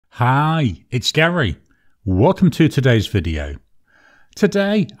Hi, it's Gary. Welcome to today's video.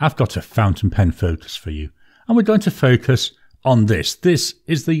 Today I've got a fountain pen focus for you, and we're going to focus on this. This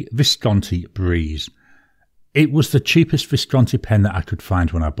is the Visconti Breeze. It was the cheapest Visconti pen that I could find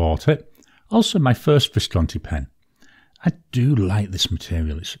when I bought it. Also my first Visconti pen. I do like this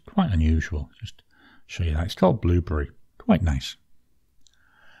material, it's quite unusual. Just show you that. It's called Blueberry. Quite nice.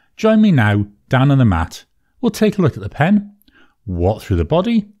 Join me now down on the mat. We'll take a look at the pen, walk through the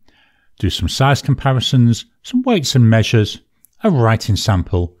body, do some size comparisons, some weights and measures, a writing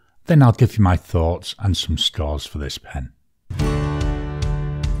sample, then I'll give you my thoughts and some scores for this pen.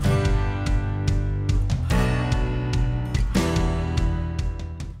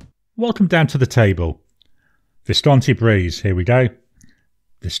 Welcome down to the table. Visconti Breeze, here we go.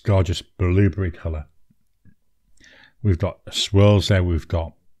 This gorgeous blueberry colour. We've got swirls there, we've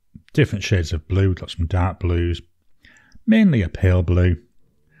got different shades of blue, we've got some dark blues, mainly a pale blue.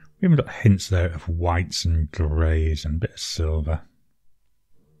 We've even got hints there of whites and greys and a bit of silver.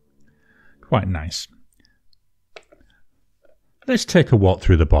 Quite nice. Let's take a walk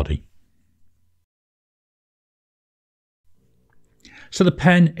through the body. So the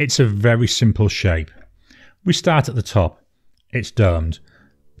pen, it's a very simple shape. We start at the top. It's domed.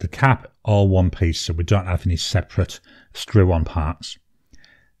 The cap all one piece, so we don't have any separate screw-on parts.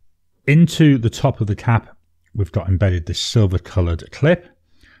 Into the top of the cap, we've got embedded this silver-coloured clip.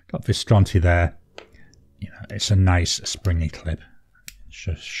 Got Visconti there. You know, it's a nice springy clip.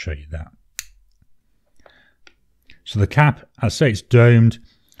 Just show you that. So the cap, I say it's domed,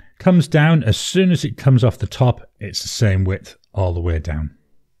 comes down. As soon as it comes off the top, it's the same width all the way down.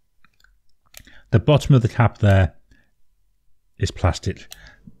 The bottom of the cap there is plastic.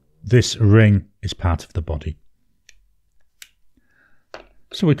 This ring is part of the body.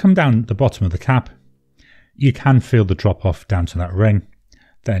 So we come down the bottom of the cap. You can feel the drop off down to that ring.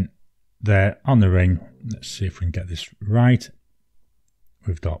 Then there on the ring, let's see if we can get this right.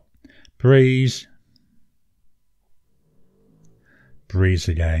 We've got Breeze, Breeze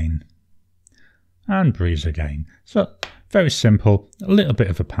again, and Breeze again. So very simple, a little bit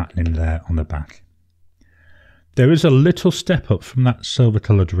of a pattern in there on the back. There is a little step up from that silver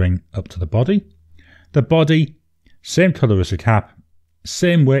coloured ring up to the body. The body, same colour as the cap,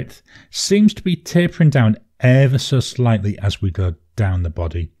 same width, seems to be tapering down ever so slightly as we go down the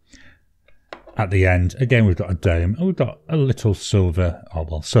body. At the end, again we've got a dome and we've got a little silver,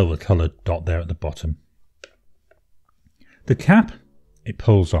 silver coloured dot there at the bottom. The cap, it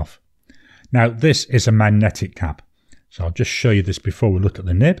pulls off. Now this is a magnetic cap, so I'll just show you this before we look at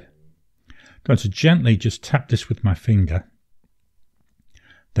the nib. I'm going to gently just tap this with my finger.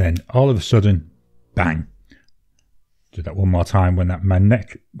 Then all of a sudden, bang. Do that one more time. When that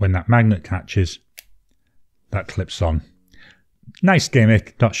magnet catches, that clips on. Nice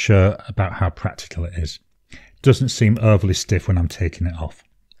gimmick, not sure about how practical it is. Doesn't seem overly stiff when I'm taking it off.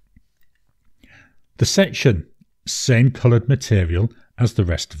 The section, same coloured material as the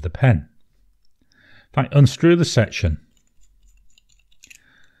rest of the pen. If I unscrew the section,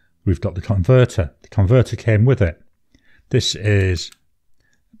 we've got the converter. The converter came with it. This is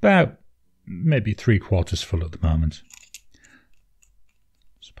about maybe 3/4 full at the moment.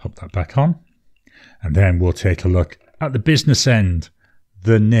 Let's pop that back on. And then we'll take a look at the business end,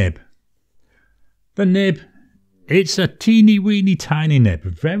 the nib. The nib, it's a teeny weeny tiny nib,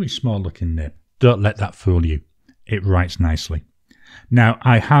 a very small looking nib. Don't let that fool you. It writes nicely. Now,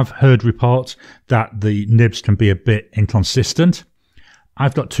 I have heard reports that the nibs can be a bit inconsistent.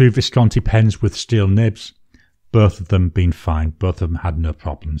 I've got two Visconti pens with steel nibs. Both of them been fine. Both of them had no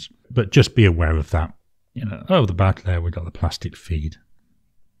problems. But just be aware of that. You know, over the back there, we've got the plastic feed.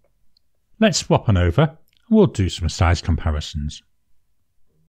 Let's swap on over and we'll do some size comparisons.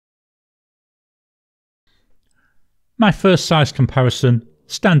 My first size comparison,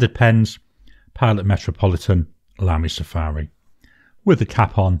 standard pens, Pilot Metropolitan, Lamy Safari. With the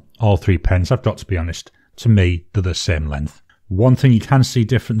cap on, all three pens, I've got to be honest, to me, they're the same length. One thing you can see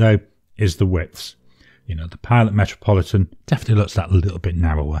different though is the widths. You know, the Pilot Metropolitan definitely looks that little bit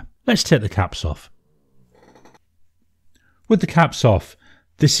narrower. Let's take the caps off. With the caps off,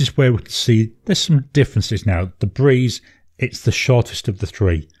 this is where we can see there's some differences now. The Breeze, it's the shortest of the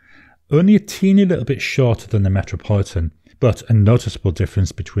three. Only a teeny little bit shorter than the Metropolitan, but a noticeable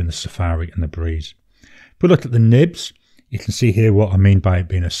difference between the Safari and the Breeze. If we look at the nibs, you can see here what I mean by it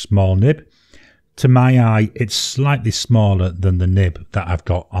being a small nib. To my eye, it's slightly smaller than the nib that I've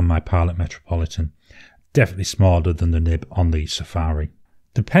got on my Pilot Metropolitan. Definitely smaller than the nib on the Safari.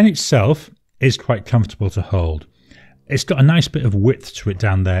 The pen itself is quite comfortable to hold. It's got a nice bit of width to it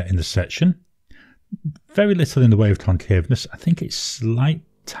down there in the section. Very little in the way of concaveness. I think it's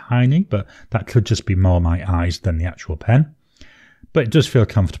tiny, but that could just be more my eyes than the actual pen. But it does feel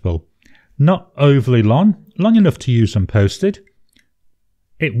comfortable. Not overly long enough to use unposted.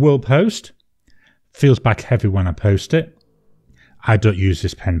 It will post. Feels back heavy when I post it. I don't use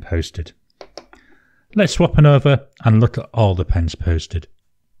this pen posted. Let's swap on over and look at all the pens posted.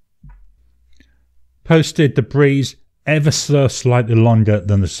 Posted the Breeze ever so slightly longer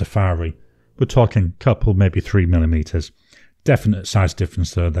than the Safari. We're talking couple, maybe 3mm. Definite size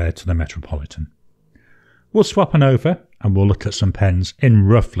difference though there to the Metropolitan. We'll swap on over and we'll look at some pens in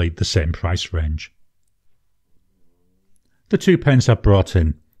roughly the same price range. The two pens I've brought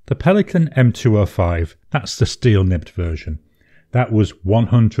in. The Pelikan M205, that's the steel nibbed version. That was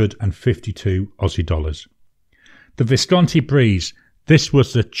 152 Aussie dollars. The Visconti Breeze, this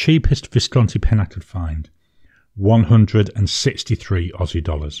was the cheapest Visconti pen I could find. 163 Aussie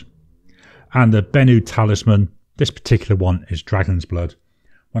dollars. And the Benu Talisman, this particular one is Dragon's Blood.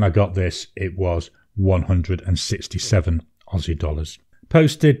 When I got this, it was 167 Aussie dollars.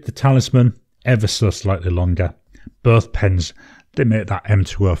 Posted the Talisman ever so slightly longer. Both pens, they make that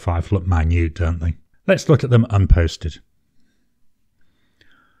M205 look minute, don't they? Let's look at them unposted.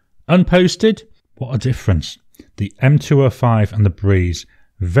 Unposted, what a difference. The M205 and the Breeze,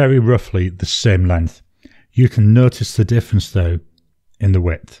 very roughly the same length. You can notice the difference though in the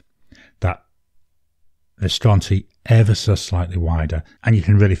width. That Visconti ever so slightly wider, and you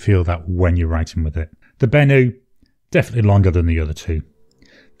can really feel that when you're writing with it. The Benu, definitely longer than the other two.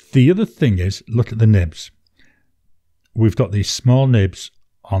 The other thing is, look at the nibs. We've got these small nibs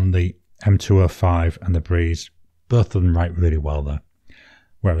on the M205 and the Breeze. Both of them write really well there.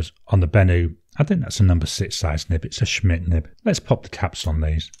 Whereas on the Benu, I think that's a number 6 size nib. It's a Schmidt nib. Let's pop the caps on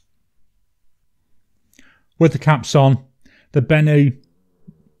these. With the caps on, the Benu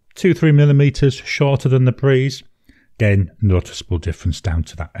 2-3mm shorter than the Breeze. Again, noticeable difference down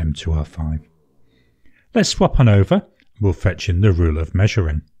to that M205. Let's swap on over. We'll fetch in the rule of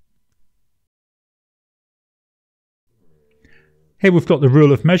measuring. Here we've got the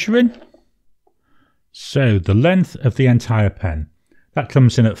rule of measuring. So the length of the entire pen, that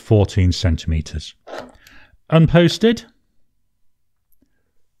comes in at 14 centimetres. Unposted,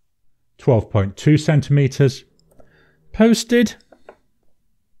 12.2 centimetres. Posted,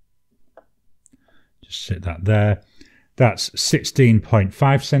 just sit that there, that's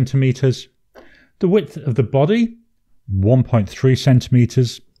 16.5 centimetres. The width of the body, 1.3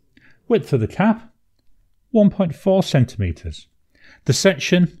 centimetres. Width of the cap, 1.4 centimetres. The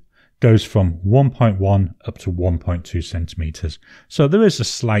section goes from 1.1 up to 1.2 centimetres. So there is a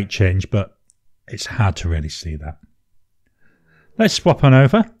slight change, but it's hard to really see that. Let's swap on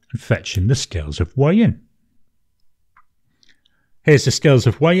over and fetch in the scales of weighing. Here's the scales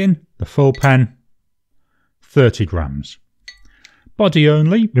of weighing, the full pen, 30 grams. Body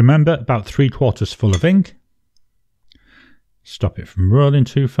only, remember, about 3/4 full of ink. Stop it from rolling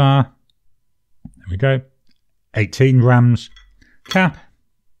too far. There we go. 18 grams. Cap,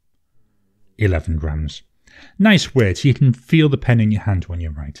 11 grams. Nice weight, you can feel the pen in your hand when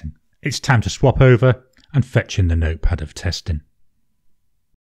you're writing. It's time to swap over and fetch in the notepad of testing.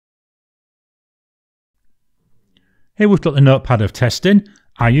 Here we've got the notepad of testing.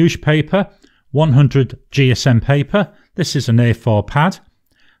 Ayush paper, 100 GSM paper. This is an A4 pad.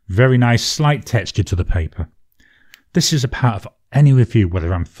 Very nice slight texture to the paper. This is a part of any review,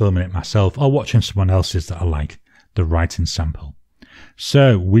 whether I'm filming it myself or watching someone else's that I like, the writing sample.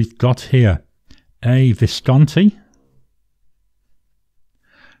 So we've got here a Visconti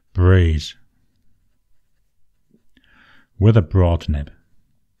Breeze with a broad nib.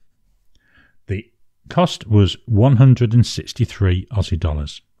 The cost was 163 Aussie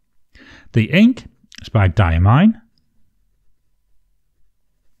dollars. The ink is by Diamine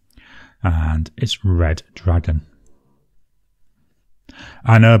and it's Red Dragon.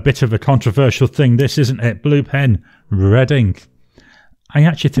 I know, a bit of a controversial thing this, isn't it? Blue pen, red ink. I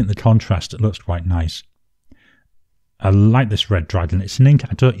actually think the contrast, it looks quite nice. I like this Red Dragon. It's an ink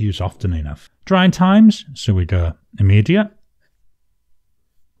I don't use often enough. Drying times, so we go immediate.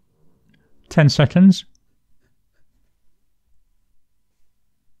 10 seconds.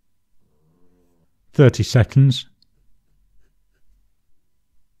 30 seconds.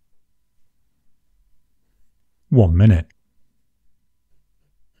 1 minute.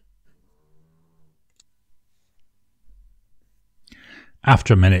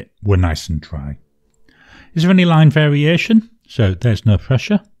 After a minute, we're nice and dry. Is there any line variation? So there's no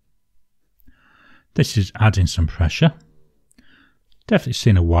pressure. This is adding some pressure. Definitely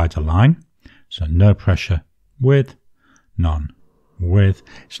seeing a wider line. So no pressure with, none with.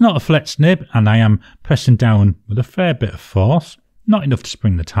 It's not a flex nib, and I am pressing down with a fair bit of force. Not enough to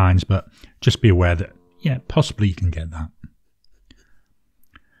spring the tines, but just be aware that, yeah, possibly you can get that.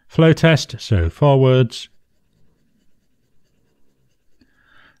 Flow test, so forwards,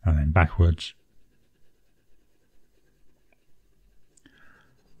 and then backwards.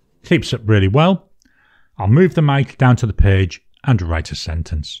 Keeps up really well. I'll move the mic down to the page and write a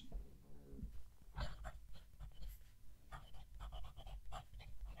sentence.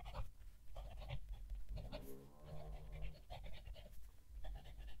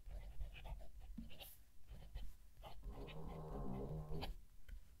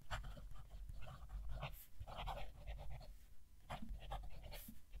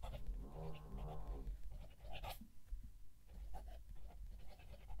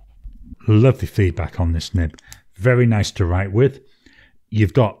 Lovely feedback on this nib. Very nice to write with.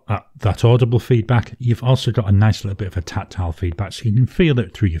 You've got that audible feedback. You've also got a nice little bit of a tactile feedback, so you can feel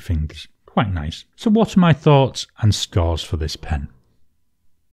it through your fingers. Quite nice. So what are my thoughts and scores for this pen?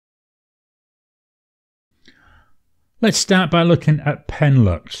 Let's start by looking at pen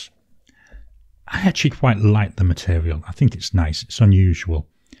looks. I actually quite like the material. I think it's nice. It's unusual.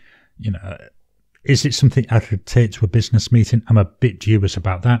 You know, is it something I could take to a business meeting? I'm a bit dubious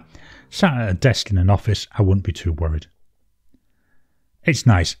about that. Sat at a desk in an office, I wouldn't be too worried. It's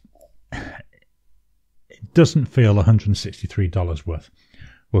nice. It doesn't feel $163 worth.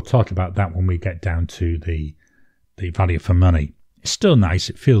 We'll talk about that when we get down to the value for money. It's still nice.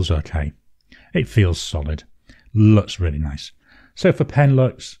 It feels okay. It feels solid. Looks really nice. So for pen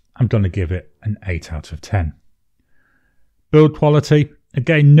looks, I'm going to give it an 8 out of 10. Build quality.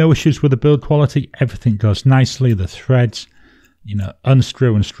 Again, no issues with the build quality. Everything goes nicely. The threads, you know,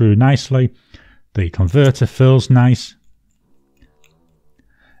 unscrew and screw nicely. The converter feels nice.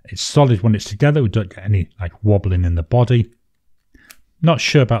 It's solid when it's together. We don't get any like wobbling in the body. Not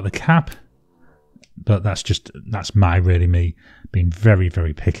sure about the cap, but that's me being very,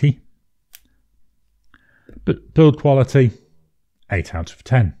 very picky. But build quality, 8 out of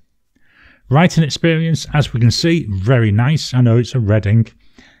 10. Writing experience, as we can see, very nice. I know it's a red ink.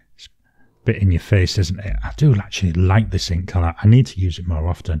 It's a bit in your face, isn't it? I do actually like this ink colour. I need to use it more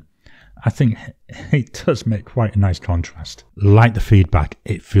often. I think it does make quite a nice contrast. Like the feedback,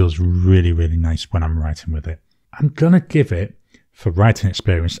 it feels really, really nice when I'm writing with it. I'm going to give it, for writing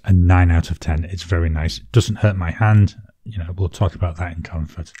experience, a 9 out of 10. It's very nice. It doesn't hurt my hand. You know, we'll talk about that in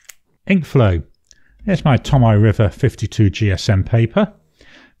comfort. Ink flow. Here's my Tomoe River 52 GSM paper.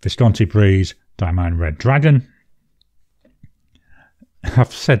 Visconti Breeze, Diamine Red Dragon.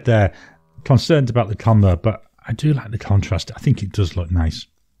 I've said there, concerned about the combo, but I do like the contrast. I think it does look nice.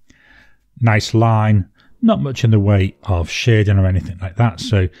 Nice line, not much in the way of shading or anything like that,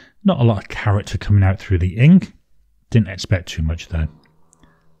 so not a lot of character coming out through the ink. Didn't expect too much there.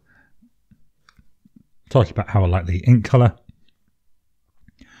 Talking about how I like the ink colour.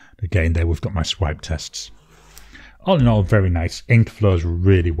 Again, there we've got my swipe tests. All in all, very nice. Ink flows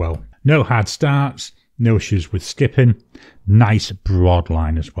really well. No hard starts, no issues with skipping. Nice broad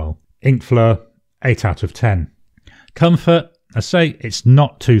line as well. Ink flow, 8 out of 10. Comfort, I say it's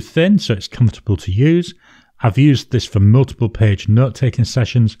not too thin, so it's comfortable to use. I've used this for multiple page note-taking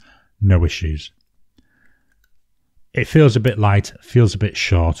sessions, no issues. It feels a bit light, feels a bit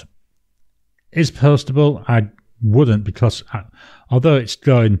short. Is postable? I wouldn't, because although it's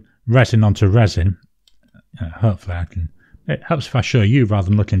going resin onto resin, hopefully I can. It helps if I show you rather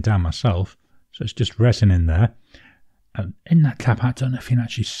than looking down myself. So it's just resin in there. And in that cap, I don't know if you can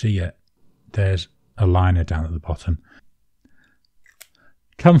actually see it. There's a liner down at the bottom.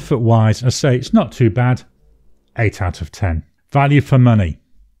 Comfort wise, I say it's not too bad. 8 out of 10. Value for money.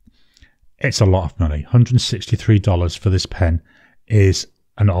 It's a lot of money. $163 for this pen is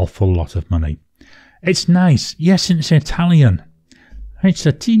an awful lot of money. It's nice. Yes, it's Italian. It's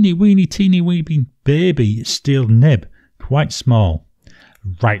a teeny weeny baby steel nib. Quite small.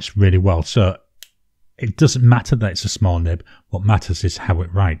 Writes really well. So it doesn't matter that it's a small nib. What matters is how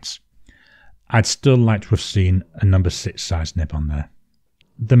it writes. I'd still like to have seen a number 6 size nib on there.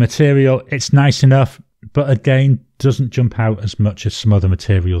 The material, it's nice enough, but again, doesn't jump out as much as some other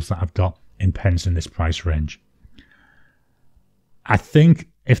materials that I've got in pens in this price range. I think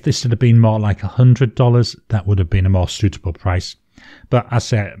if this had been more like $100, that would have been a more suitable price. But I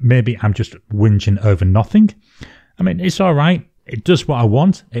say, maybe I'm just whinging over nothing. I mean, it's all right. It does what I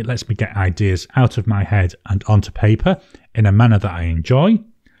want. It lets me get ideas out of my head and onto paper in a manner that I enjoy.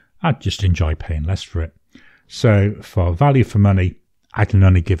 I just enjoy paying less for it. So for value for money, I can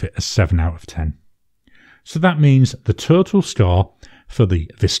only give it a 7 out of 10. So that means the total score for the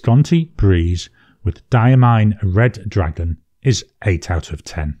Visconti Breeze with Diamine Red Dragon is 8 out of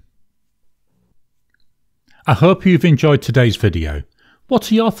 10. I hope you've enjoyed today's video.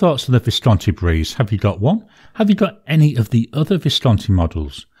 What are your thoughts on the Visconti Breeze? Have you got one? Have you got any of the other Visconti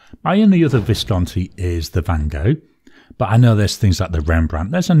models? My only other Visconti is the Van Gogh, but I know there's things like the Rembrandt.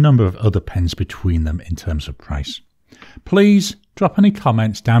 There's a number of other pens between them in terms of price. Please drop any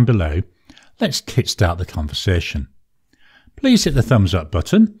comments down below. Let's kickstart the conversation. Please hit the thumbs up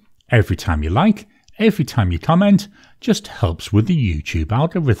button. Every time you like, every time you comment, just helps with the YouTube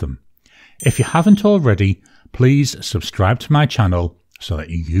algorithm. If you haven't already, please subscribe to my channel so that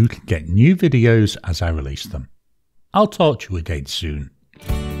you can get new videos as I release them. I'll talk to you again soon.